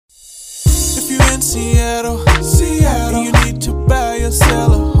you're in Seattle, and you need to buy or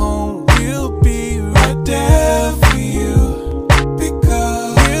sell a home, we'll be right there for you.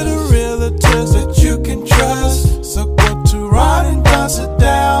 Because we're the realtors that you can trust. So go to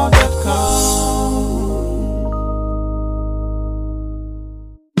ronanddonsitdown.com.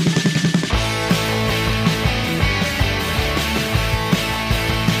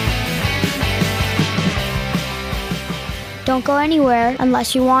 Don't go anywhere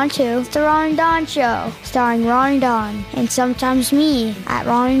unless you want to. It's the Ron and Don Show, starring Ron and Don, and sometimes me at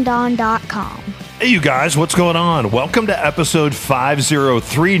ronanddon.com. Hey, you guys, what's going on? Welcome to episode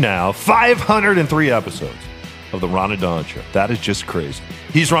 503 now. 503 episodes of the Ron and Don Show. That is just crazy.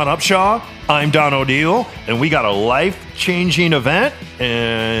 He's Ron Upshaw. I'm Don O'Neill, and we got a life-changing event.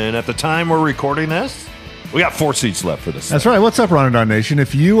 And at the time we're recording this, we got 4 seats left for this. That's right. What's up, Ron and Don Nation?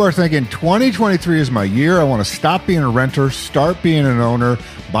 If you are thinking 2023 is my year, I want to stop being a renter, start being an owner,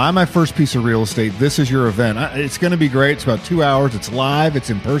 buy my first piece of real estate, this is your event. It's going to be great. It's about 2 hours. It's live. It's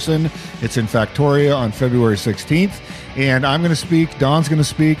in person. It's in Factoria on February 16th. And I'm going to speak. Don's going to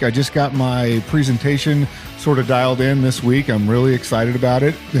speak. I just got my presentation sort of dialed in this week. I'm really excited about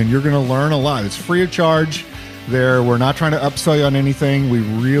it. And you're going to learn a lot. It's free of charge there. We're not trying to upsell you on anything. We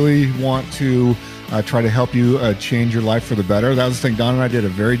really want to try to help you change your life for the better. That was the thing. Don and I did a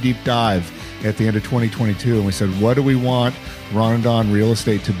very deep dive at the end of 2022, and we said, what do we want Ron and Don Real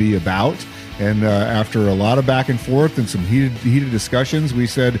Estate to be about? And after a lot of back and forth and some heated discussions, we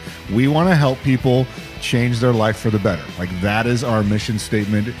said, we want to help people change their life for the better. Like, that is our mission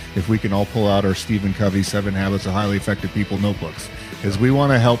statement. If we can all pull out our Stephen Covey 7 Habits of Highly Effective People notebooks, is we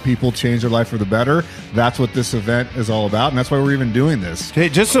want to help people change their life for the better. That's what this event is all about, and that's why we're even doing this. Hey,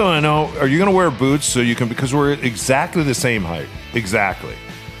 just so I know, are you going to wear boots so you can, because we're exactly the same height. Exactly.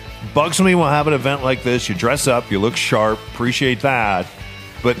 Bugs me will have an event like this. You dress up, you look sharp, appreciate that.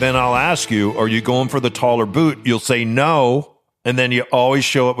 But then I'll ask you, are you going for the taller boot? You'll say no. And then you always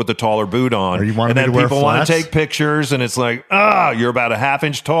show up with the taller boot on. Are you wanting and then me to wear people want flats? to take pictures, and it's like, you're about a half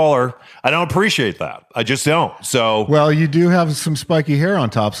inch taller. I don't appreciate that. I just don't. So, well, you do have some spiky hair on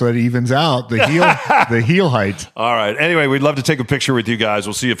top, so that evens out the heel height. All right. Anyway, we'd love to take a picture with you guys.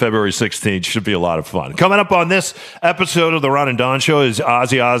 We'll see you February 16th. Should be a lot of fun. Coming up on this episode of the Ron and Don Show is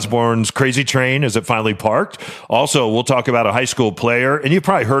Ozzy Osbourne's Crazy Train. Is it finally parked? Also, we'll talk about a high school player, and you've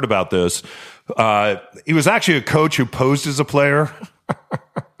probably heard about this. He was actually a coach who posed as a player.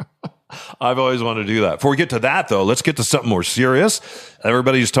 I've always wanted to do that. Before we get to that, though, let's get to something more serious.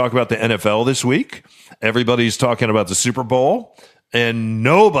 Everybody's talking about the NFL this week. Everybody's talking about the Super Bowl. And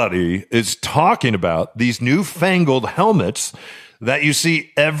nobody is talking about these newfangled helmets that you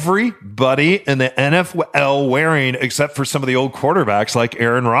see everybody in the NFL wearing, except for some of the old quarterbacks like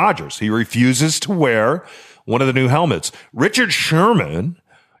Aaron Rodgers. He refuses to wear one of the new helmets. Richard Sherman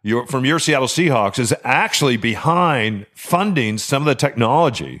from your Seattle Seahawks is actually behind funding some of the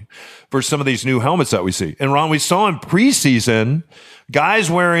technology for some of these new helmets that we see. And Ron, we saw in preseason guys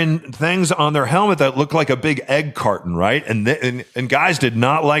wearing things on their helmet that look like a big egg carton, right? And guys did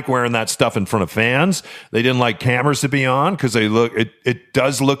not like wearing that stuff in front of fans. They didn't like cameras to be on because it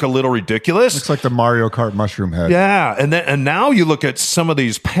does look a little ridiculous. Looks like the Mario Kart mushroom head. Yeah, and now you look at some of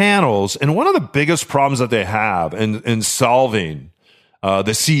these panels, and one of the biggest problems that they have in solving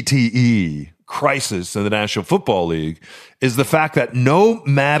the CTE crisis in the National Football League is the fact that no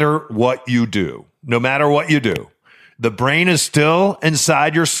matter what you do, the brain is still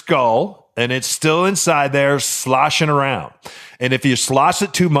inside your skull, and it's still inside there sloshing around. And if you slosh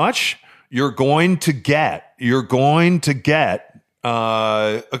it too much, you're going to get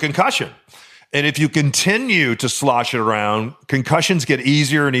a concussion. And if you continue to slosh it around, concussions get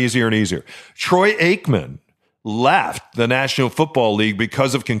easier and easier and easier. Troy Aikman left the National Football League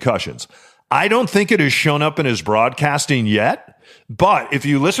because of concussions. I don't think it has shown up in his broadcasting yet, but if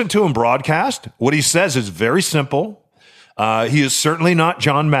you listen to him broadcast, what he says is very simple. He is certainly not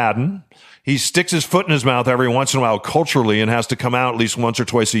John Madden. He sticks his foot in his mouth every once in a while culturally and has to come out at least once or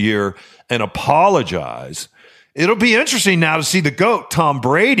twice a year and apologize. It'll be interesting now to see the GOAT, Tom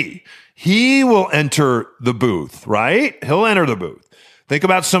Brady. He will enter the booth, right? He'll enter the booth. Think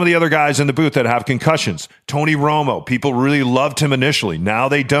about some of the other guys in the booth that have concussions. Tony Romo, people really loved him initially. Now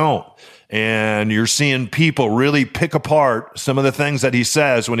they don't. And you're seeing people really pick apart some of the things that he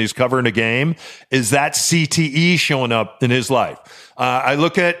says when he's covering a game. Is that CTE showing up in his life? I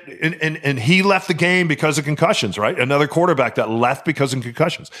look at, and he left the game because of concussions, right? Another quarterback that left because of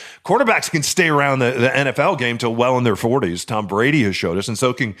concussions. Quarterbacks can stay around the NFL game till well in their 40s. Tom Brady has showed us, and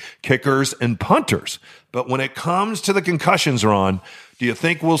so can kickers and punters. But when it comes to the concussions, Ron, Do you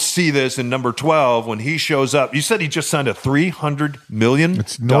think we'll see this in number 12 when he shows up? You said he just signed a $300 million.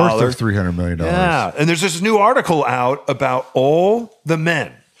 It's north of $300 million. Yeah. And there's this new article out about all the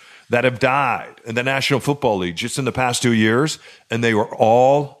men that have died in the National Football League just in the past 2 years, and they were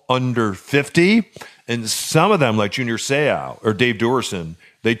all under 50. And some of them, like Junior Seau or Dave Duerson,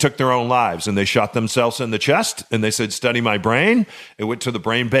 they took their own lives and they shot themselves in the chest and they said, study my brain. It went to the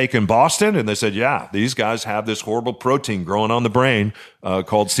brain bank in Boston and they said, yeah, these guys have this horrible protein growing on the brain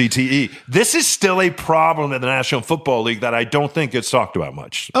called CTE. This is still a problem in the National Football League that I don't think gets talked about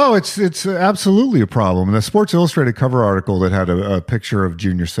much. Oh, it's absolutely a problem. And the Sports Illustrated cover article that had a picture of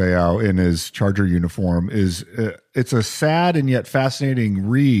Junior Seau in his Charger uniform is it's a sad and yet fascinating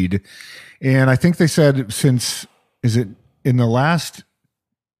read. And I think they said since, is it in the last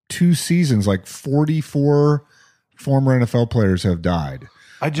 2 seasons, like 44 former NFL players have died.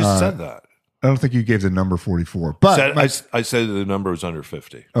 I just said that. I don't think you gave the number 44, but I said the number was under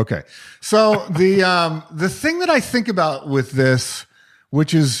 50. Okay. So the thing that I think about with this,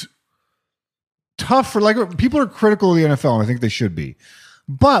 which is tough for, like, people are critical of the NFL, and I think they should be.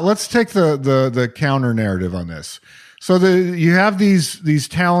 But let's take the counter narrative on this. So you have these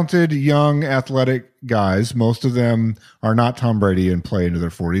talented, young, athletic guys. Most of them are not Tom Brady and play into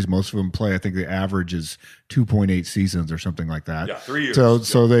their 40s. Most of them play, I think the average is 2.8 seasons or something like that. Yeah, 3 years.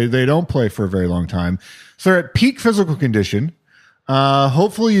 So they don't play for a very long time. So they're at peak physical condition.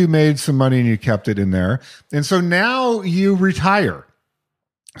 Hopefully you made some money and you kept it in there. And so now you retire.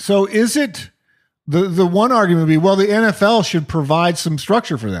 So is it the one argument would be, well, the NFL should provide some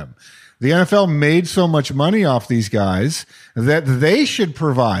structure for them. The NFL made so much money off these guys that they should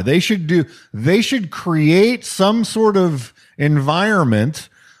provide. They should create some sort of environment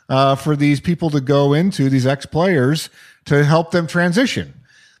for these people to go into, these ex-players, to help them transition.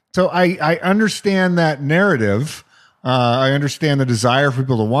 So I understand that narrative. I understand the desire for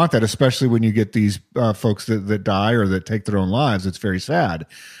people to want that, especially when you get these folks that die or that take their own lives. It's very sad.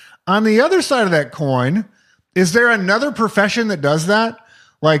 On the other side of that coin, is there another profession that does that?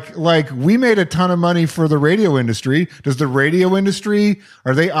 Like we made a ton of money for the radio industry. Does the radio industry,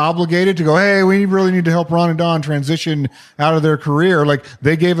 are they obligated to go, hey, we really need to help Ron and Don transition out of their career? Like,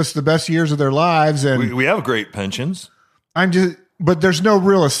 they gave us the best years of their lives, and we have great pensions. But there's no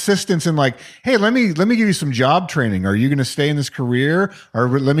real assistance in, like, hey, let me give you some job training. Are you going to stay in this career, or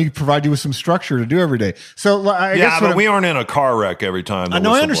let me provide you with some structure to do every day? So I guess but we aren't in a car wreck every time. I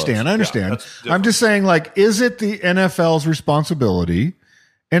understand. Yeah, I'm just saying, like, is it the NFL's responsibility?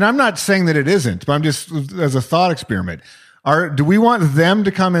 And I'm not saying that it isn't, but I'm just, as a thought experiment, do we want them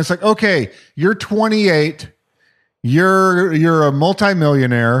to come in? It's like, okay, you're 28, you're a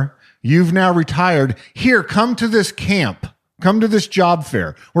multimillionaire, you've now retired. Here, come to this camp, come to this job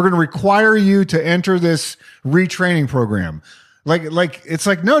fair. We're going to require you to enter this retraining program. Like it's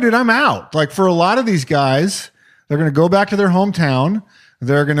like, no, dude, I'm out. Like, for a lot of these guys, they're going to go back to their hometown.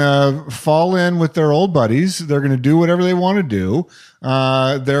 They're going to fall in with their old buddies. They're going to do whatever they want to do.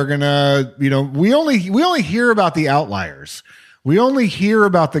 They're going to, we only hear about the outliers. We only hear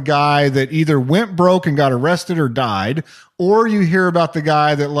about the guy that either went broke and got arrested or died, or you hear about the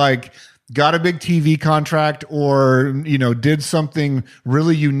guy that, like, got a big TV contract or, did something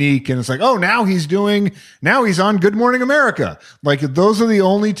really unique. And it's like, oh, now he's on Good Morning America. Like, those are the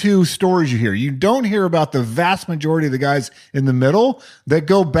only two stories you hear. You don't hear about the vast majority of the guys in the middle that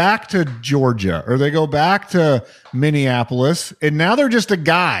go back to Georgia or they go back to Minneapolis. And now they're just a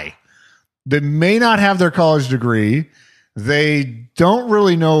guy that may not have their college degree. They don't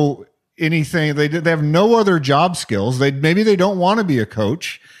really know anything. They have no other job skills. Maybe they don't want to be a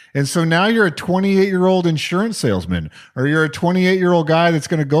coach. And so now you're a 28-year-old insurance salesman, or you're a 28-year-old guy that's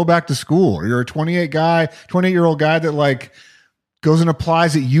going to go back to school, or you're a 28-year-old guy that, like, goes and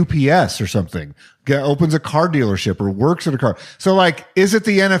applies at UPS or something, opens a car dealership or works at a car. So, like, is it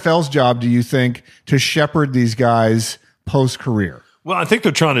the NFL's job, do you think, to shepherd these guys post-career? Well, I think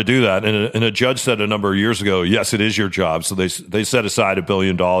they're trying to do that. And a judge said a number of years ago, yes, it is your job. So they set aside $1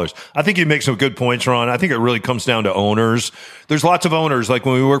 billion. I think you make some good points, Ron. I think it really comes down to owners. There's lots of owners. Like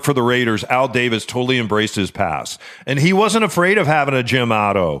when we worked for the Raiders, Al Davis totally embraced his past. And he wasn't afraid of having a Jim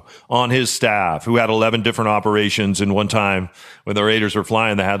Otto on his staff who had 11 different operations. And one time when the Raiders were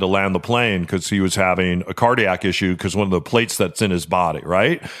flying, they had to land the plane because he was having a cardiac issue because one of the plates that's in his body,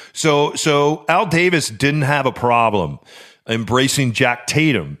 right? So Al Davis didn't have a problem embracing Jack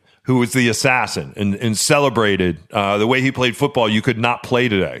Tatum, who was the assassin, and celebrated the way he played football. You could not play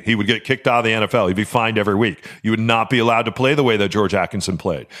today. He would get kicked out of the NFL. He'd be fined every week. You would not be allowed to play the way that George Atkinson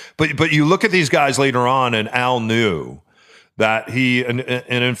played. But you look at these guys later on, and Al knew that and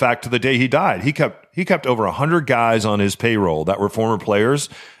in fact, to the day he died, he kept over 100 guys on his payroll that were former players,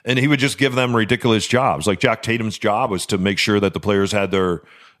 and he would just give them ridiculous jobs. Like Jack Tatum's job was to make sure that the players had their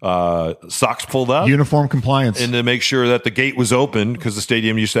socks pulled up, uniform compliance, and to make sure that the gate was open, because the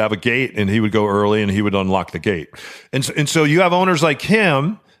stadium used to have a gate, and he would go early and he would unlock the gate. And so you have owners like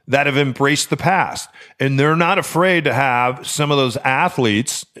him that have embraced the past, and they're not afraid to have some of those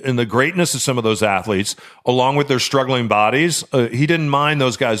athletes and the greatness of some of those athletes along with their struggling bodies. He didn't mind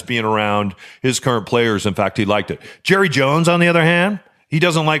those guys being around his current players. In fact, he liked it. Jerry Jones, on the other hand, he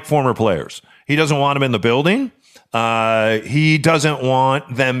doesn't like former players. He doesn't want them in the building. He doesn't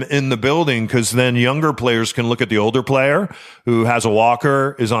want them in the building because then younger players can look at the older player who has a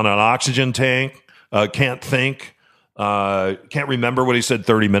walker, is on an oxygen tank, can't think, can't remember what he said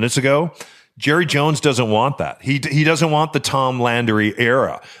 30 minutes ago. Jerry Jones doesn't want that. He doesn't want the Tom Landry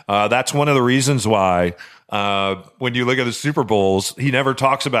era. That's one of the reasons why when you look at the Super Bowls, he never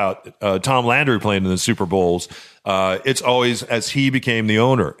talks about Tom Landry playing in the Super Bowls. It's always as he became the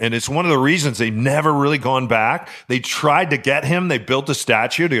owner. And it's one of the reasons they've never really gone back. They tried to get him. They built a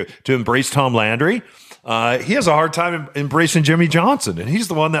statue to embrace Tom Landry. He has a hard time embracing Jimmy Johnson, and he's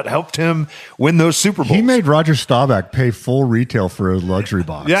the one that helped him win those Super Bowls. He made Roger Staubach pay full retail for a luxury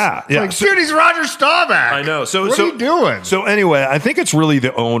box. Yeah. Like, dude, he's Roger Staubach. I know. What are you doing? So anyway, I think it's really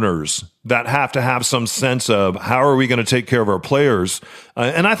the owners that have to have some sense of how are we going to take care of our players.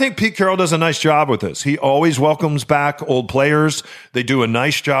 And I think Pete Carroll does a nice job with this. He always welcomes back old players. They do a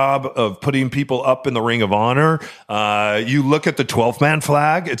nice job of putting people up in the Ring of Honor. You look at the 12-man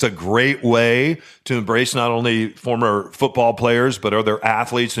flag. It's a great way to embrace not only former football players, but other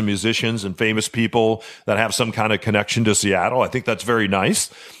athletes and musicians and famous people that have some kind of connection to Seattle. I think that's very nice.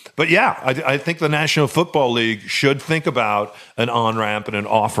 But yeah, I think the National Football League should think about an on-ramp and an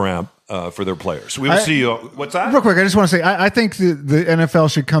off-ramp for their players. We will see. What's that? Real quick, I just want to say, I think the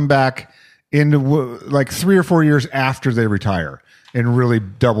NFL should come back into like 3 or 4 years after they retire and really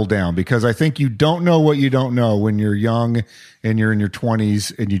double down, because I think you don't know what you don't know when you're young and you're in your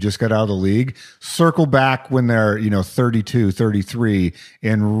 20s and you just got out of the league. Circle back when they're 32, 33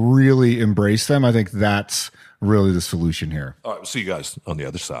 and really embrace them. I think that's really the solution here. All right, we'll see you guys on the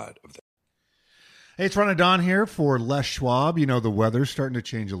other side of that. Hey, it's Ron and Don here for Les Schwab. You know, the weather's starting to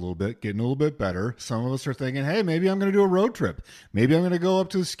change a little bit, getting a little bit better. Some of us are thinking, hey, maybe I'm going to do a road trip. Maybe I'm going to go up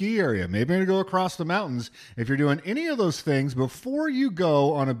to the ski area. Maybe I'm going to go across the mountains. If you're doing any of those things, before you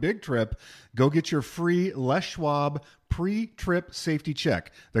go on a big trip, go get your free Les Schwab pre-trip safety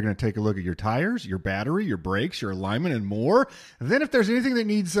check. They're going to take a look at your tires, your battery, your brakes, your alignment, and more. And then if there's anything that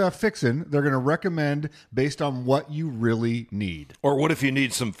needs fixing, they're going to recommend based on what you really need. Or what if you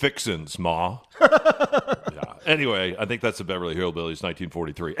need some fixins, Ma? Yeah. Anyway, I think that's the Beverly Hillbillies,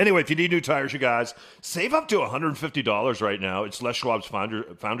 1943. Anyway, if you need new tires, you guys, save up to $150 right now. It's Les Schwab's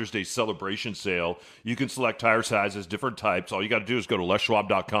Founders Day celebration sale. You can select tire sizes, different types. All you got to do is go to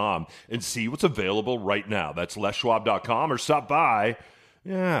leschwab.com and see what's available right now. That's leschwab.com, or stop by,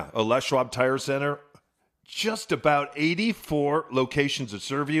 a Les Schwab Tire Center. Just about 84 locations that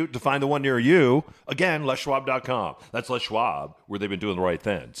serve you. To find the one near you, again, leschwab.com. That's Les Schwab, where they've been doing the right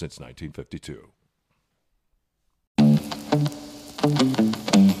thing since 1952.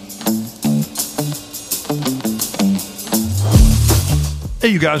 Hey,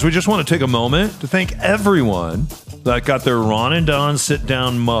 you guys, we just want to take a moment to thank everyone that got their Ron and Don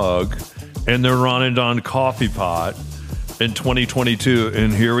sit-down mug and their Ron and Don coffee pot in 2022,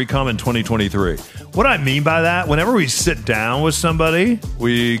 and here we come in 2023. What I mean by that, whenever we sit down with somebody,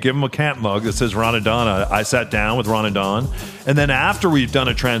 we give them a camp mug that says Ron and Don. I sat down with Ron and Don. And then after we've done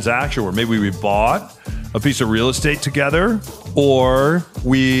a transaction where maybe we bought a piece of real estate together, or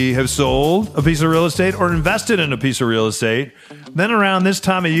we have sold a piece of real estate or invested in a piece of real estate, then around this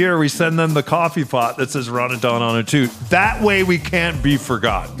time of year, we send them the coffee pot that says Ron and Don on it too. That way we can't be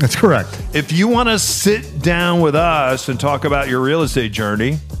forgotten. That's correct. If you want to sit down with us and talk about your real estate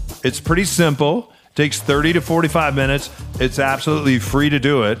journey, it's pretty simple. Takes 30 to 45 minutes. It's absolutely free to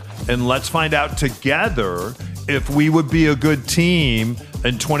do it. And let's find out together if we would be a good team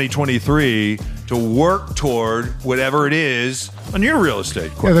in 2023 to work toward whatever it is on your real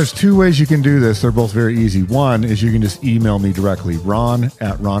estate question. Yeah, there's two ways you can do this. They're both very easy. One is you can just email me directly,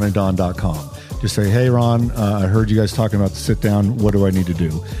 ron@ronanddon.com. Just say, hey, Ron, I heard you guys talking about the sit down. What do I need to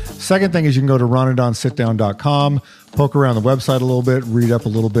do? Second thing is you can go to ronanddonsitdown.com, poke around the website a little bit, read up a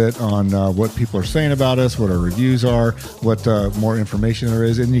little bit on what people are saying about us, what our reviews are, what more information there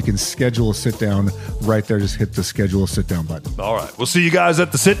is, and you can schedule a sit down right there. Just hit the schedule a sit down button. All right. We'll see you guys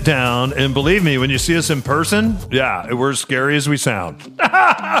at the sit down. And believe me, when you see us in person, we're as scary as we sound.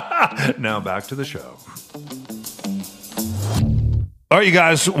 Now back to the show. All right, you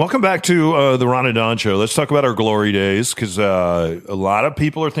guys, welcome back to the Ron and Don Show. Let's talk about our glory days because a lot of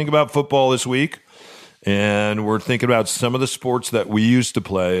people are thinking about football this week, and we're thinking about some of the sports that we used to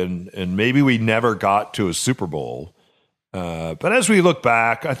play, and maybe we never got to a Super Bowl. But as we look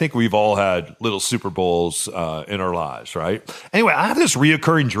back, I think we've all had little Super Bowls in our lives, right? Anyway, I have this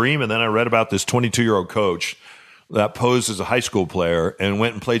reoccurring dream, and then I read about this 22-year-old coach that posed as a high school player and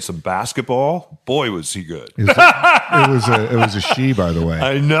went and played some basketball. Boy, was he good. It was a she, by the way.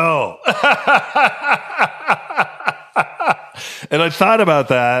 I know. And I thought about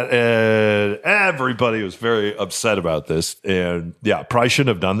that, and everybody was very upset about this. And yeah, probably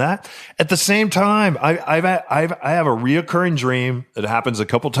shouldn't have done that. At the same time, I have a reoccurring dream that happens a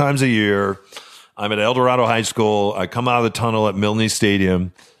couple times a year. I'm at El Dorado High School. I come out of the tunnel at Milne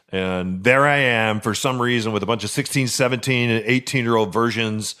Stadium, and there I am for some reason with a bunch of 16, 17, and 18-year-old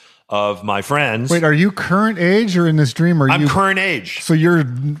versions of my friends. Wait, are you current age or in this dream? I'm current age. So you're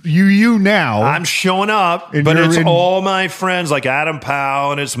you now. I'm showing up, but it's all my friends like Adam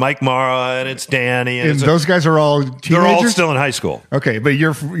Powell, and it's Mike Mara, and it's Danny. And those guys are all teenagers? They're all still in high school. Okay, but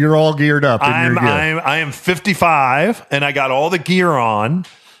you're all geared up. I am 55, and I got all the gear on,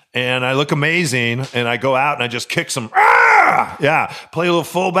 and I look amazing, and I go out and I just kick some. Yeah, play a little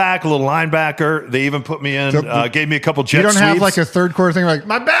fullback, a little linebacker. They even put me in, gave me a couple jet sweeps. You don't have like a third quarter thing like,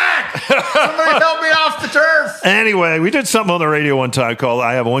 my back! Somebody help me off the turf! Anyway, we did something on the radio one time called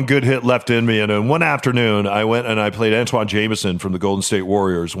I Have One Good Hit Left in Me. And then one afternoon, I went and I played Antoine Jameson from the Golden State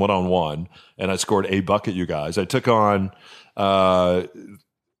Warriors one-on-one. And I scored a bucket, you guys. I took on...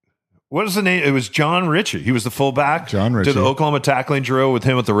 what is the name? It was John Ritchie. He was the fullback. John Ritchie. Did the Oklahoma tackling drill with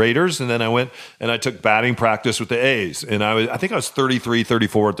him with the Raiders. And then I went and I took batting practice with the A's. And I think I was 33,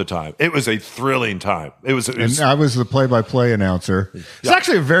 34 at the time. It was a thrilling time. It was and I was the play-by-play announcer. It's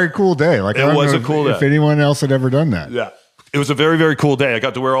actually a very cool day. Like, it was a cool day. If anyone else had ever done that. Yeah. It was a very, very cool day. I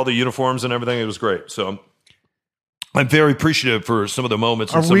got to wear all the uniforms and everything. It was great. So I'm very appreciative for some of the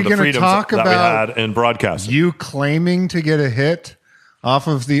moments and some of the freedoms that we had in broadcasting. You claiming to get a hit off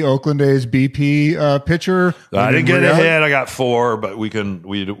of the Oakland A's BP pitcher? I didn't get a hit. I got 4, but we don't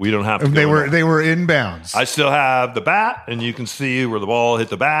have to. They were inbounds. I still have the bat, and you can see where the ball hit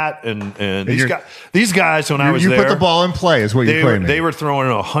the bat. And these guys, when I was there, you put the ball in play, is what you're claiming. They were throwing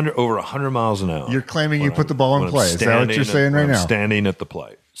over 100 miles an hour. You're claiming you put the ball in play. Is that what you're saying right now? Standing at the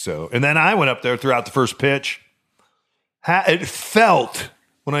plate. So, and then I went up there throughout the first pitch. It felt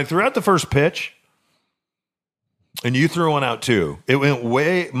when I threw out the first pitch. And you threw one out too.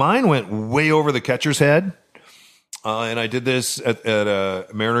 Mine went way over the catcher's head. And I did this at a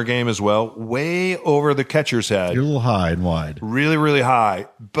Mariner game as well. Way over the catcher's head. You're a little high and wide. Really, really high.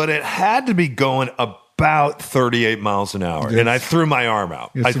 But it had to be going about 38 miles an hour. And I threw my arm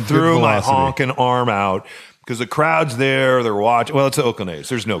out. I threw my honking arm out because the crowd's there. They're watching. Well, it's the Oakland A's.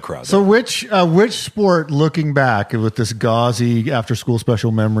 There's no crowd there. So which sport, looking back with this gauzy after-school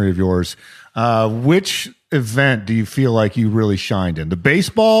special memory of yours, which event do you feel like you really shined in? The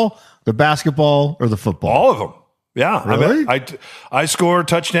baseball, the basketball, or the football? All of them. Yeah. Really? I score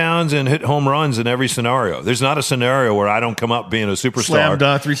touchdowns and hit home runs in every scenario. There's not a scenario where I don't come up being a superstar. Slam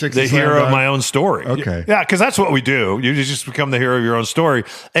dunk, 360 the hero of my own story. Okay. Yeah, because that's what we do. You just become the hero of your own story.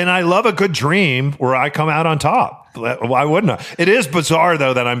 And I love a good dream where I come out on top. Why wouldn't I? It is bizarre,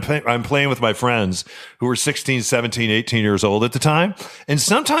 though, that I'm playing with my friends who were 16, 17, 18 years old at the time. And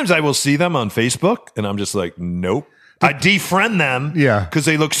sometimes I will see them on Facebook, and I'm just like, nope. I defriend them because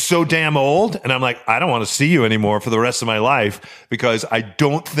they look so damn old. And I'm like, I don't want to see you anymore for the rest of my life because I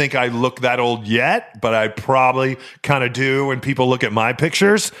don't think I look that old yet, but I probably kind of do when people look at my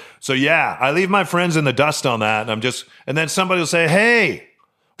pictures. So, yeah, I leave my friends in the dust on that. And then somebody will say, hey,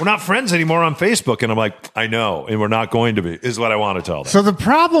 we're not friends anymore on Facebook. And I'm like, I know, and we're not going to be, is what I want to tell them. So the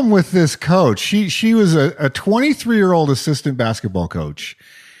problem with this coach, she was a 23-year-old assistant basketball coach.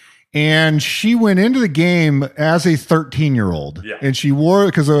 And she went into the game as a 13-year-old. Yeah. And she wore,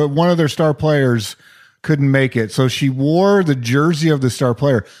 because one of their star players couldn't make it, so she wore the jersey of the star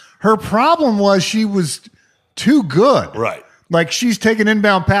player. Her problem was she was too good. Right. Like, she's taking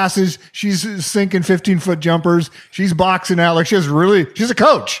inbound passes. She's sinking 15-foot jumpers. She's boxing out. Like, she's a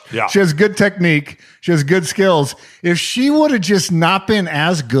coach. Yeah. She has good technique. She has good skills. If she would have just not been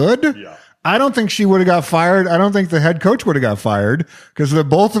as good, I don't think she would have got fired. I don't think the head coach would have got fired because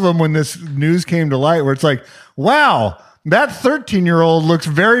both of them, when this news came to light, where it's like, wow, that 13-year-old looks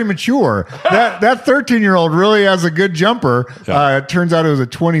very mature. That 13-year-old really has a good jumper. Yeah. It turns out it was a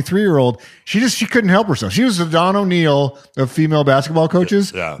 23-year-old. She couldn't help herself. She was the Don O'Neill of female basketball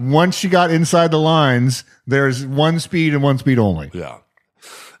coaches. Yeah. Once she got inside the lines, there's one speed and one speed only. Yeah.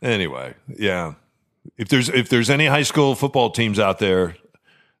 Anyway, yeah. If there's any high school football teams out there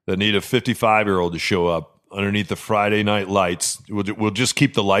that need a 55-year-old to show up underneath the Friday night lights, we'll just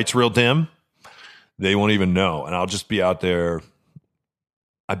keep the lights real dim. They won't even know, and I'll just be out there.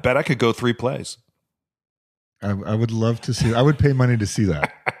 I bet I could go 3 plays. I would love to see. I would pay money to see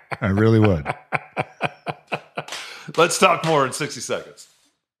that. I really would. Let's talk more in 60 seconds.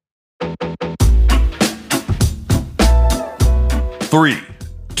 3,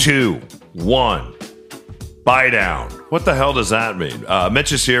 2, 1. Buy down. What the hell does that mean?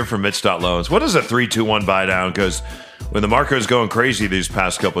 Mitch is here from Mitch.loans. What is a 3, 2, 1 buy down? Because when the market was going crazy these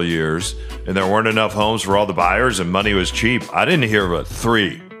past couple of years and there weren't enough homes for all the buyers and money was cheap, I didn't hear of a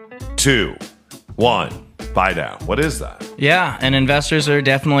 3, 2, 1 buy down. What is that? Yeah, and investors are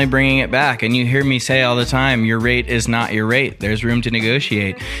definitely bringing it back. And you hear me say all the time, your rate is not your rate. There's room to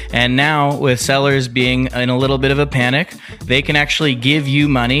negotiate. And now with sellers being in a little bit of a panic, they can actually give you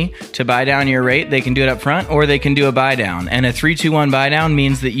money to buy down your rate. They can do it up front or they can do a buy down. And a 3-2-1 buy down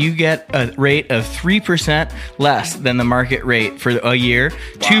means that you get a rate of 3% less than the market rate for a year,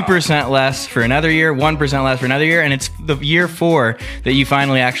 2% less for another year, 1% less for another year. And it's the year 4 that you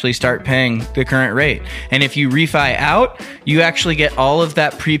finally actually start paying the current rate. And if you refi out, you actually get all of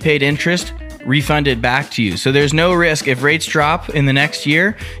that prepaid interest refunded back to you. So there's no risk. If rates drop in the next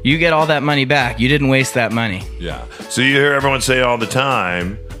year, you get all that money back. You didn't waste that money. Yeah. So you hear everyone say all the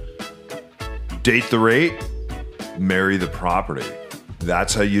time, date the rate, marry the property.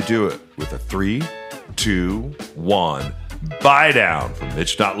 That's how you do it with a 3, 2, 1 buy down from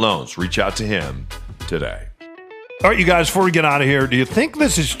Mitch.loans. Reach out to him today. All right, you guys, before we get out of here, do you think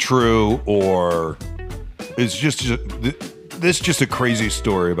this is true or is this just a crazy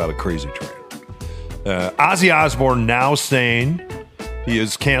story about a crazy train? Ozzy Osbourne now saying he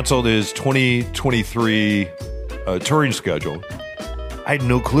has canceled his 2023 touring schedule. I had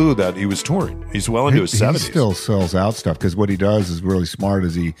no clue that he was touring. He's well into his 70s. He still sells out stuff because what he does is really smart.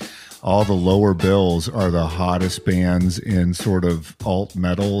 All the lower bills are the hottest bands in sort of alt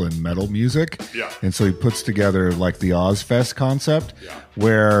metal and metal music. Yeah. And so he puts together like the Ozfest concept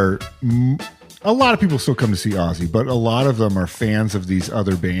where a lot of people still come to see Ozzy, but a lot of them are fans of these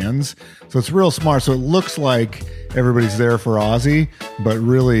other bands. So it's real smart. So it looks like everybody's there for Ozzy, but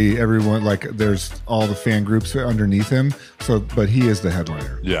really everyone, like there's all the fan groups underneath him. So, but he is the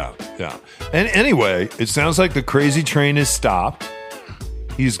headliner. Yeah, yeah. And anyway, it sounds like the crazy train is stopped.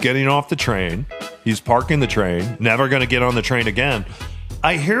 He's getting off the train. He's parking the train. Never going to get on the train again.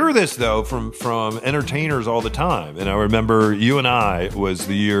 I hear this, though, from entertainers all the time. And I remember you and I was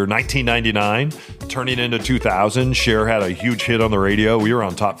the year 1999, turning into 2000. Cher had a huge hit on the radio. We were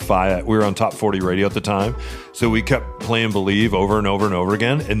on top 5. We were on top 40 radio at the time. So we kept playing Believe over and over and over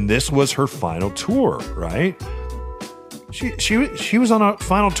again. And this was her final tour, right? She was on a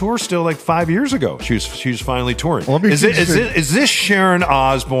final tour still like 5 years ago. She was finally touring. Well, is this Sharon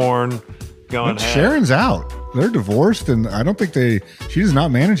Osbourne going? Sharon's out. They're divorced, and I don't think she does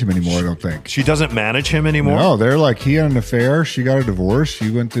not manage him anymore, I don't think. She doesn't manage him anymore? No, they're like, he had an affair, she got a divorce, she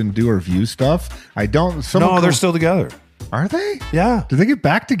went and do her View stuff. They're still together. Are they? Yeah. Did they get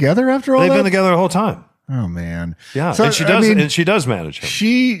back together after all that? They've been together the whole time. Oh, man. Yeah, so, and she does manage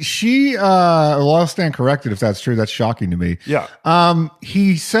him. Well, I'll stand corrected if that's true. That's shocking to me. Yeah.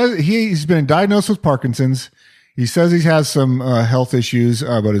 He says he's been diagnosed with Parkinson's. He says he has some health issues,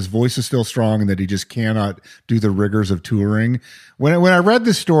 but his voice is still strong and that he just cannot do the rigors of touring. When I read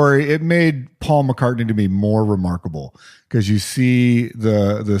this story, it made Paul McCartney to be more remarkable because you see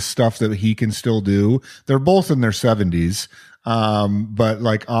the stuff that he can still do. They're both in their 70s, but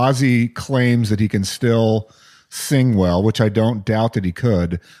like Ozzy claims that he can still sing well, which I don't doubt that he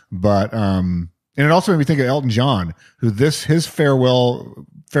could. But and it also made me think of Elton John, who his farewell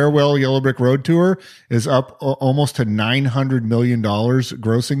Yellow Brick Road tour is up almost to $900 million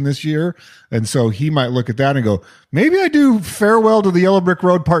grossing this year. And so he might look at that and go, maybe I do Farewell to the Yellow Brick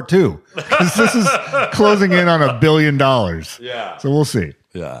Road Part 2. Because this is closing in on $1 billion. Yeah. So we'll see.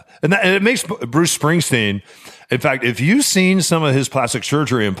 Yeah. And it makes Bruce Springsteen, in fact, if you've seen some of his plastic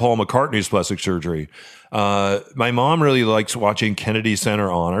surgery and Paul McCartney's plastic surgery, my mom really likes watching Kennedy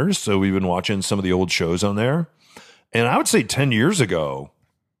Center Honors. So we've been watching some of the old shows on there. And I would say 10 years ago,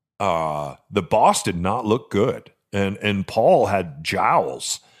 the boss did not look good. And Paul had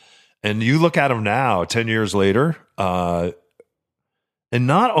jowls. And you look at him now, 10 years later, and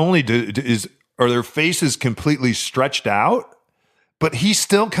not only are their faces completely stretched out, but he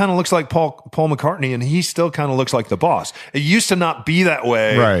still kind of looks like Paul McCartney, and he still kind of looks like the boss. It used to not be that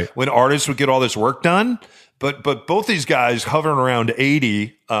way when artists would get all this work done. But both these guys hovering around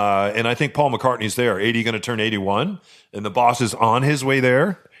 80, and I think Paul McCartney's there, 80 going to turn 81, and the boss is on his way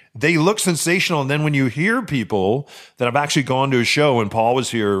there. they look sensational. And then when you hear people that have actually gone to a show, and Paul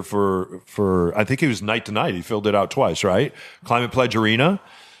was here for I think he was Night to Night. He filled it out twice, right? Climate Pledge Arena.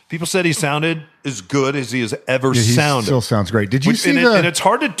 People said he sounded as good as he has ever sounded. Still sounds great. Did you see and it's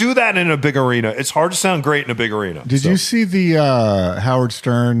hard to do that in a big arena. It's hard to sound great in a big arena. Did you see the Howard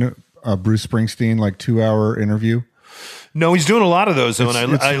Stern, Bruce Springsteen, 2-hour interview? No, he's doing a lot of those. It's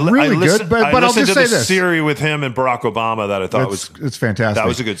really good, but I'll listened just to say the this. series with him and Barack Obama that I thought it's fantastic. That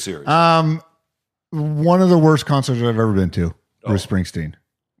was a good series. One of the worst concerts I've ever been to, Bruce Springsteen.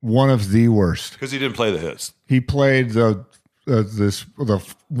 One of the worst. Because he didn't play the hits. He played the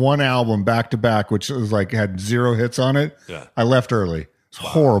one album back to back, which was had 0 hits on it. Yeah. I left early. It's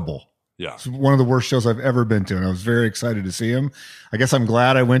horrible. Yeah. It's one of the worst shows I've ever been to, and I was very excited to see him. I guess I'm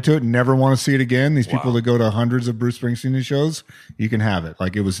glad I went to it. Never want to see it again. These people that go to hundreds of Bruce Springsteen shows, you can have it.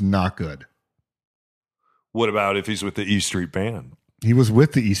 It was not good. What about if he's with the E Street Band? He was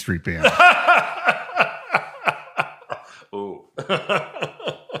with the E Street Band. Oh.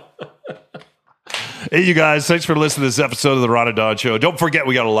 Hey, you guys, thanks for listening to this episode of the Ron and Don Show. Don't forget,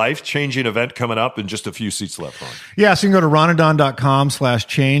 we got a life-changing event coming up and just a few seats left on. Yeah, so you can go to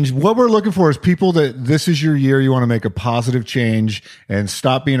ronandon.com/change. What we're looking for is people that this is your year. You want to make a positive change and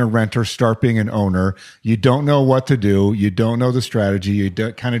stop being a renter, start being an owner. You don't know what to do. You don't know the strategy. You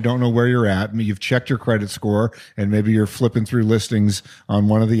kind of don't know where you're at. You've checked your credit score and maybe you're flipping through listings on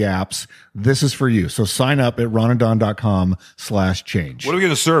one of the apps. This is for you. So sign up at ronandon.com/change. What are we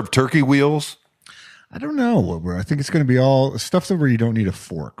going to serve? Turkey wheels? I don't know. I think it's going to be all stuff where you don't need a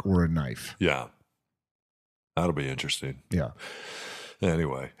fork or a knife. Yeah. That'll be interesting. Yeah.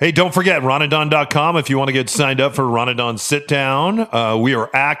 Anyway. Hey, don't forget, ronandon.com if you want to get signed up for Ron and Don Sit Down. We are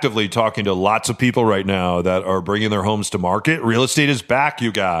actively talking to lots of people right now that are bringing their homes to market. Real estate is back,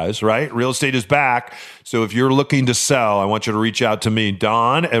 you guys, right? Real estate is back. So if you're looking to sell, I want you to reach out to me,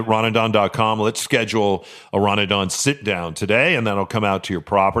 Don at ronandon.com. Let's schedule a Ron and Don Sit Down today, and then I'll come out to your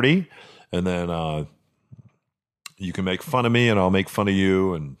property. And then you can make fun of me and I'll make fun of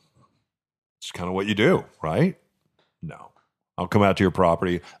you. And it's kind of what you do, right? No. I'll come out to your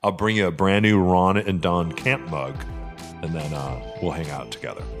property. I'll bring you a brand new Ron and Don camp mug. And then we'll hang out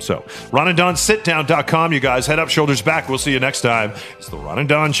together. So, ronandonsitdown.com, you guys. Head up, shoulders back. We'll see you next time. It's the Ron and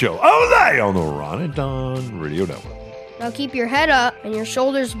Don Show. Only on the Ron and Don Radio Network. Now keep your head up and your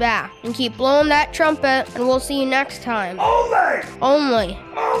shoulders back. And keep blowing that trumpet, and we'll see you next time. Only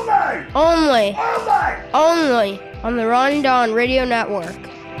on the Ron and Don Radio Network.